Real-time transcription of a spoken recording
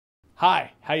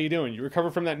Hi, how you doing? You recovered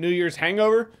from that New Year's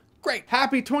hangover? Great.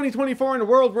 Happy 2024 in a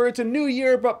world where it's a new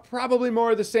year, but probably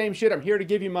more of the same shit. I'm here to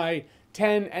give you my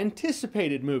 10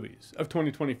 anticipated movies of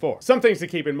 2024. Some things to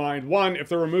keep in mind. One, if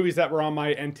there were movies that were on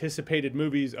my anticipated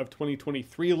movies of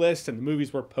 2023 list and the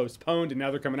movies were postponed and now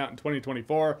they're coming out in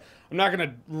 2024, I'm not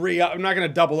gonna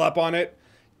double up on it.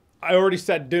 I already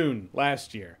said Dune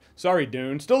last year. Sorry,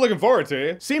 Dune. Still looking forward to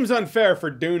it. Seems unfair for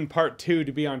Dune Part 2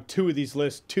 to be on two of these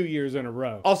lists 2 years in a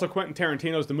row. Also, Quentin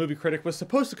Tarantino's The Movie Critic was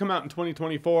supposed to come out in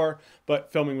 2024,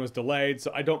 but filming was delayed,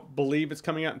 so I don't believe it's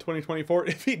coming out in 2024.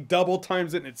 If he double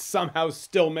times it and it somehow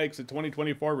still makes a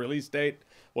 2024 release date,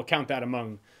 we'll count that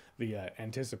among the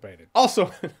anticipated.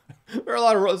 Also,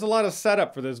 there's a lot of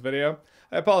setup for this video.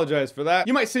 I apologize for that.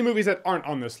 You might see movies that aren't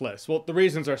on this list. Well, the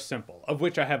reasons are simple, of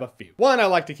which I have a few. One, I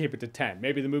like to keep it to 10.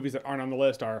 Maybe the movies that aren't on the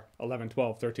list are 11,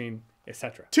 12, 13,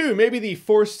 etc. Two, maybe the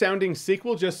forced-sounding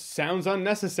sequel just sounds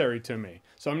unnecessary to me,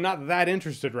 so I'm not that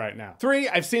interested right now. Three,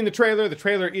 I've seen the trailer. The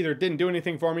trailer either didn't do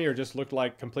anything for me or just looked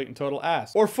like complete and total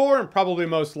ass. Or four, and probably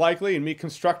most likely, in me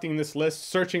constructing this list,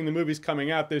 searching the movies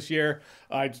coming out this year,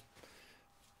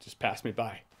 just passed me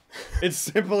by. It's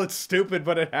simple, it's stupid,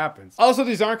 but it happens. Also,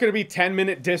 these aren't going to be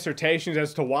 10-minute dissertations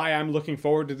as to why I'm looking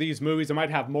forward to these movies. I might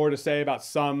have more to say about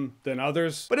some than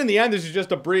others. But in the end, this is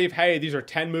just a brief, hey, these are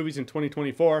 10 movies in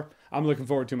 2024 I'm looking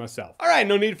forward to myself. All right,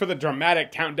 no need for the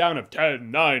dramatic countdown of 10,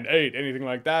 9, 8, anything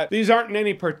like that. These aren't in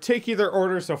any particular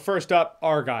order, so first up,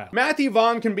 Argylle. Matthew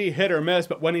Vaughn can be hit or miss,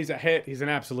 but when he's a hit, he's an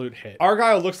absolute hit.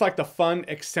 Argylle looks like the fun,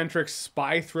 eccentric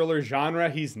spy thriller genre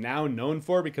he's now known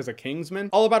for because of Kingsman.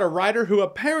 All about a writer who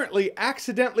apparently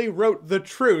accidentally wrote The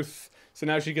Truth, so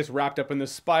now she gets wrapped up in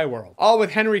this spy world. All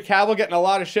with Henry Cavill getting a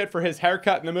lot of shit for his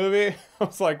haircut in the movie. I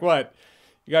was like, what?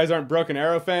 You guys aren't Broken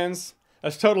Arrow fans?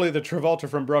 That's totally the Travolta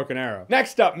from Broken Arrow.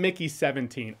 Next up, Mickey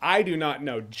 17. I do not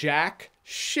know jack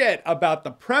shit about the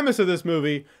premise of this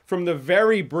movie from the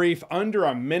very brief, under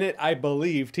a minute, I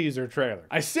believe, teaser trailer.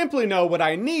 I simply know what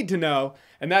I need to know,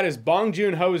 and that is Bong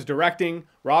Joon-ho's directing,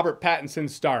 Robert Pattinson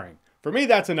starring. For me,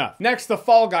 that's enough. Next, The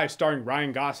Fall Guy, starring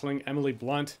Ryan Gosling, Emily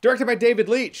Blunt. Directed by David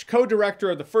Leitch, co-director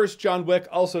of the first John Wick,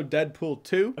 also Deadpool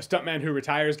 2. A stuntman who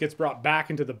retires gets brought back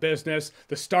into the business.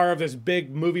 The star of this big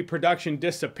movie production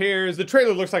disappears. The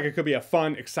trailer looks like it could be a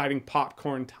fun, exciting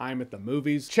popcorn time at the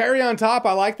movies. Cherry on top,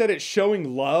 I like that it's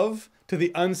showing love to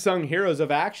the unsung heroes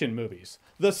of action movies,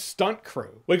 the stunt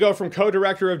crew. We go from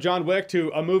co-director of John Wick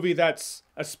to a movie that's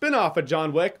a spin-off of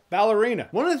John Wick, Ballerina.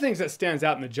 One of the things that stands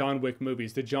out in the John Wick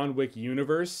movies, the John Wick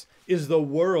universe, is the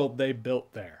world they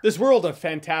built there. This world of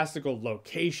fantastical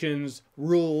locations,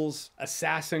 rules,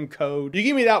 assassin code. You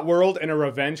give me that world in a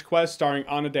revenge quest starring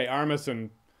Ana de Armas, and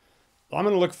I'm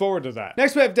gonna look forward to that.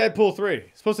 Next we have Deadpool 3. I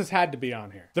suppose this had to be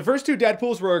on here. The first two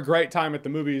Deadpools were a great time at the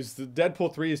movies. The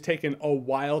Deadpool 3 has taken a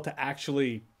while to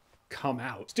actually come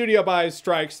out. Studio buys,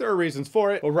 strikes, there are reasons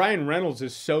for it. But Ryan Reynolds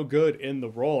is so good in the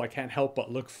role, I can't help but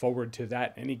look forward to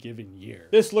that any given year.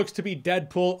 This looks to be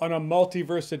Deadpool on a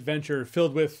multiverse adventure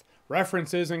filled with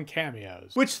references and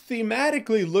cameos, which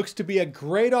thematically looks to be a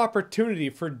great opportunity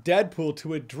for Deadpool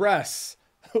to address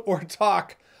or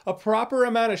talk a proper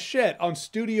amount of shit on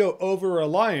studio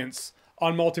over-reliance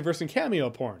on multiverse and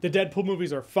cameo porn. The Deadpool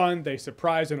movies are fun, they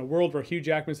surprise in a world where Hugh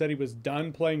Jackman said he was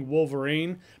done playing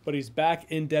Wolverine, but he's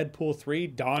back in Deadpool 3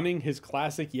 donning his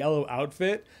classic yellow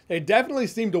outfit. They definitely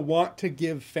seem to want to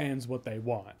give fans what they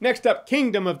want. Next up,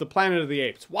 Kingdom of the Planet of the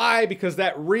Apes. Why? Because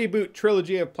that reboot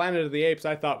trilogy of Planet of the Apes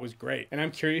I thought was great, and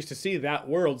I'm curious to see that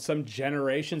world some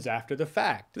generations after the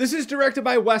fact. This is directed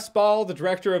by Wes Ball, the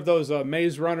director of those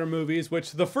Maze Runner movies,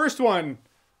 which the first one,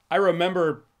 I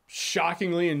remember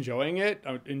shockingly enjoying it,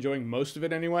 enjoying most of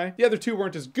it anyway. The other two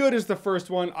weren't as good as the first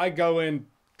one. I go in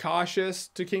cautious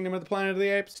to Kingdom of the Planet of the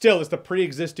Apes. Still, it's the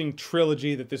pre-existing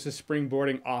trilogy that this is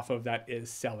springboarding off of that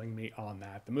is selling me on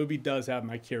that. The movie does have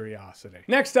my curiosity.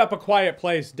 Next up, A Quiet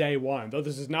Place Day One. Though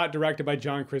this is not directed by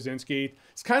John Krasinski,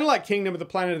 it's kind of like Kingdom of the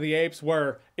Planet of the Apes,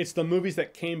 where it's the movies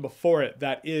that came before it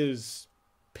that is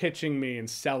pitching me and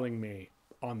selling me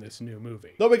on this new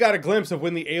movie. Though we got a glimpse of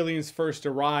when the aliens first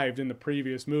arrived in the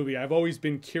previous movie, I've always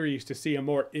been curious to see a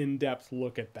more in-depth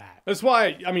look at that. That's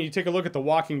why, I mean, you take a look at The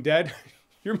Walking Dead.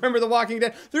 You remember The Walking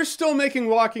Dead? They're still making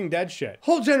Walking Dead shit.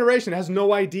 Whole generation has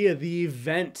no idea the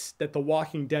event that The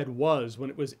Walking Dead was when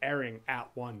it was airing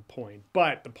at one point.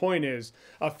 But the point is,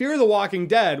 Fear the Walking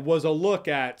Dead was a look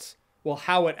at, well,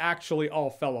 how it actually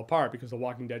all fell apart, because The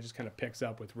Walking Dead just kind of picks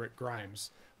up with Rick Grimes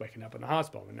waking up in the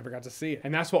hospital. We never got to see it.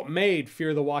 And that's what made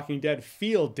Fear the Walking Dead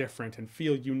feel different and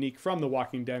feel unique from The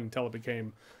Walking Dead until it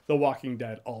became The Walking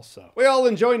Dead also. We all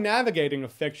enjoy navigating a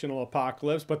fictional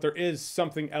apocalypse, but there is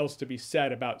something else to be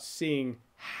said about seeing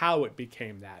how it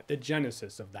became that, the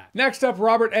genesis of that. Next up,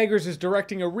 Robert Eggers is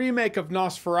directing a remake of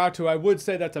Nosferatu. I would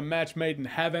say that's a match made in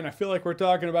heaven. I feel like we're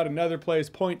talking about another place.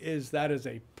 Point is, that is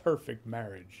a perfect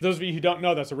marriage. Those of you who don't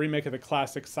know, that's a remake of the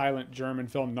classic silent German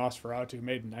film Nosferatu,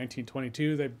 made in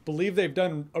 1922. They believe they've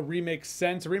done a remake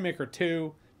since, a remake or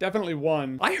two, definitely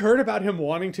one. I heard about him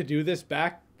wanting to do this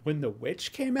back when The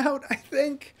Witch came out, I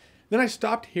think. Then I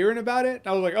stopped hearing about it.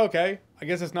 I was like, okay, I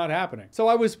guess it's not happening. So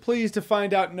I was pleased to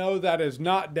find out, no, that is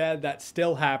not dead. That's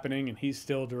still happening, and he's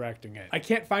still directing it. I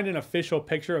can't find an official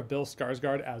picture of Bill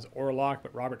Skarsgård as Orlok,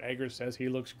 but Robert Eggers says he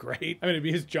looks great. I mean, it'd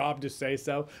be his job to say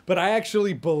so, but I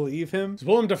actually believe him.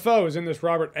 Willem Dafoe is in this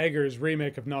Robert Eggers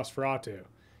remake of Nosferatu.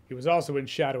 He was also in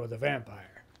Shadow of the Vampire.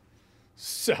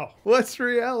 So, what's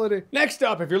reality? Next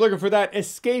up, if you're looking for that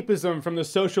escapism from the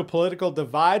social political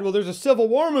divide, well, there's a Civil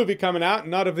War movie coming out,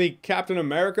 not of the Captain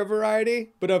America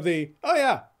variety, but of the, oh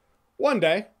yeah, one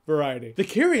day variety. The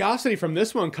curiosity from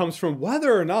this one comes from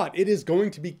whether or not it is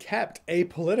going to be kept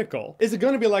apolitical. Is it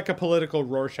going to be like a political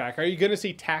Rorschach? Are you going to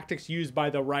see tactics used by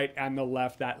the right and the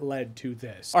left that led to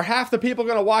this? Are half the people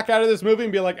going to walk out of this movie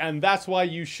and be like, and that's why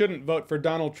you shouldn't vote for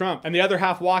Donald Trump? And the other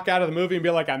half walk out of the movie and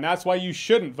be like, and that's why you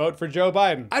shouldn't vote for Joe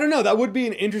Biden? I don't know. That would be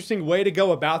an interesting way to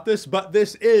go about this, but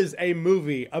this is a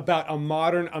movie about a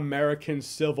modern American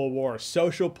Civil War,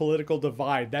 social political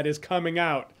divide that is coming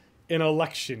out in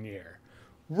election year.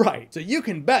 Right, so you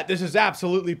can bet this is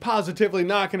absolutely positively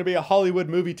not going to be a Hollywood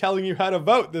movie telling you how to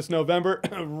vote this November.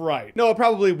 Right. No, it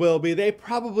probably will be. They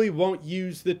probably won't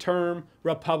use the term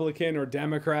Republican or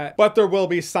Democrat, but there will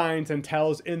be signs and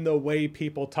tells in the way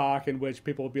people talk in which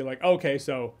people will be like, okay,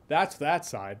 so that's that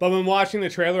side. But when watching the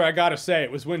trailer, I gotta say,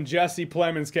 it was when Jesse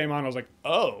Plemons came on, I was like,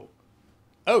 oh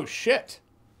shit,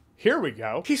 here we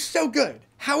go. He's so good.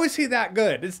 How is he that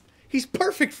good? He's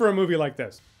perfect for a movie like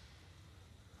this.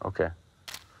 Okay.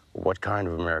 What kind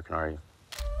of American are you?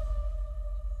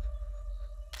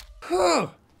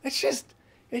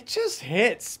 It just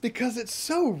hits because it's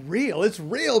so real. It's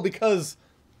real because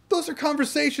those are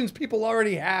conversations people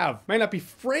already have. Might not be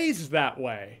phrased that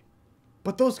way,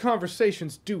 but those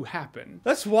conversations do happen.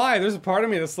 That's why there's a part of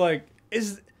me that's like,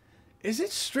 is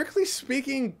it strictly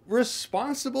speaking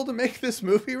responsible to make this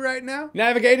movie right now?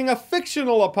 Navigating a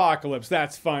fictional apocalypse.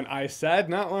 That's fun, I said.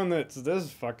 Not one that's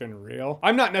this fucking real.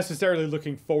 I'm not necessarily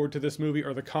looking forward to this movie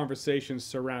or the conversations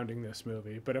surrounding this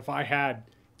movie, but if I had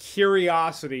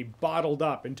curiosity bottled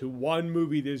up into one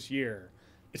movie this year,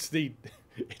 it's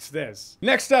this.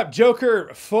 Next up, Joker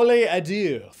Folie à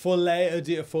Deux. Folie à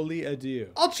Deux. Folie à Deux.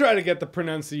 I'll try to get the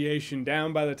pronunciation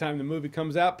down by the time the movie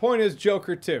comes out. Point is,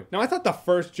 Joker 2. Now, I thought the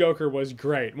first Joker was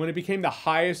great. When it became the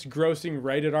highest grossing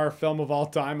rated R film of all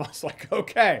time, I was like,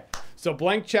 okay, so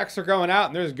blank checks are going out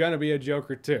and there's gonna be a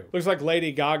Joker 2. Looks like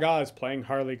Lady Gaga is playing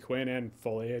Harley Quinn, and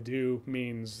Folie à Deux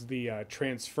means the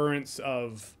transference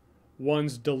of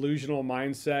one's delusional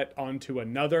mindset onto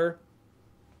another.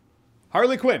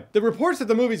 Harley Quinn. The reports that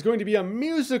the movie's going to be a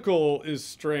musical is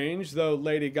strange, though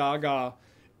Lady Gaga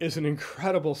is an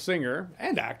incredible singer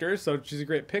and actor, so she's a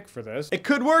great pick for this. It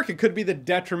could work, it could be the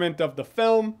detriment of the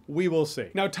film, we will see.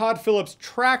 Now, Todd Phillips'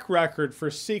 track record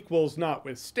for sequels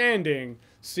notwithstanding,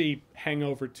 see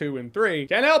Hangover 2 and 3,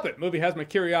 can't help it, movie has my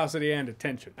curiosity and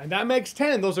attention. And that makes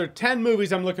 10, those are 10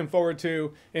 movies I'm looking forward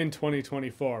to in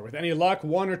 2024. With any luck,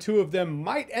 one or two of them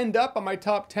might end up on my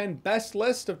top 10 best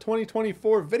list of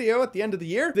 2024 video at the end of the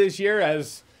year. This year,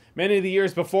 as many of the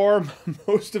years before,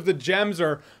 most of the gems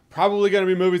are probably going to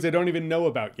be movies I don't even know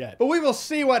about yet. But we will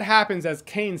see what happens, as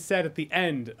Kane said at the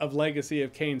end of Legacy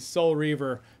of Kain: Soul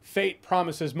Reaver. Fate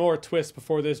promises more twists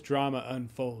before this drama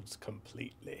unfolds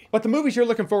completely. But the movies you're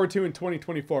looking forward to in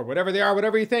 2024, whatever they are,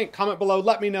 whatever you think, comment below,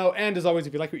 let me know. And as always,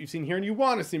 if you like what you've seen here and you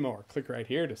want to see more, click right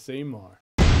here to see more.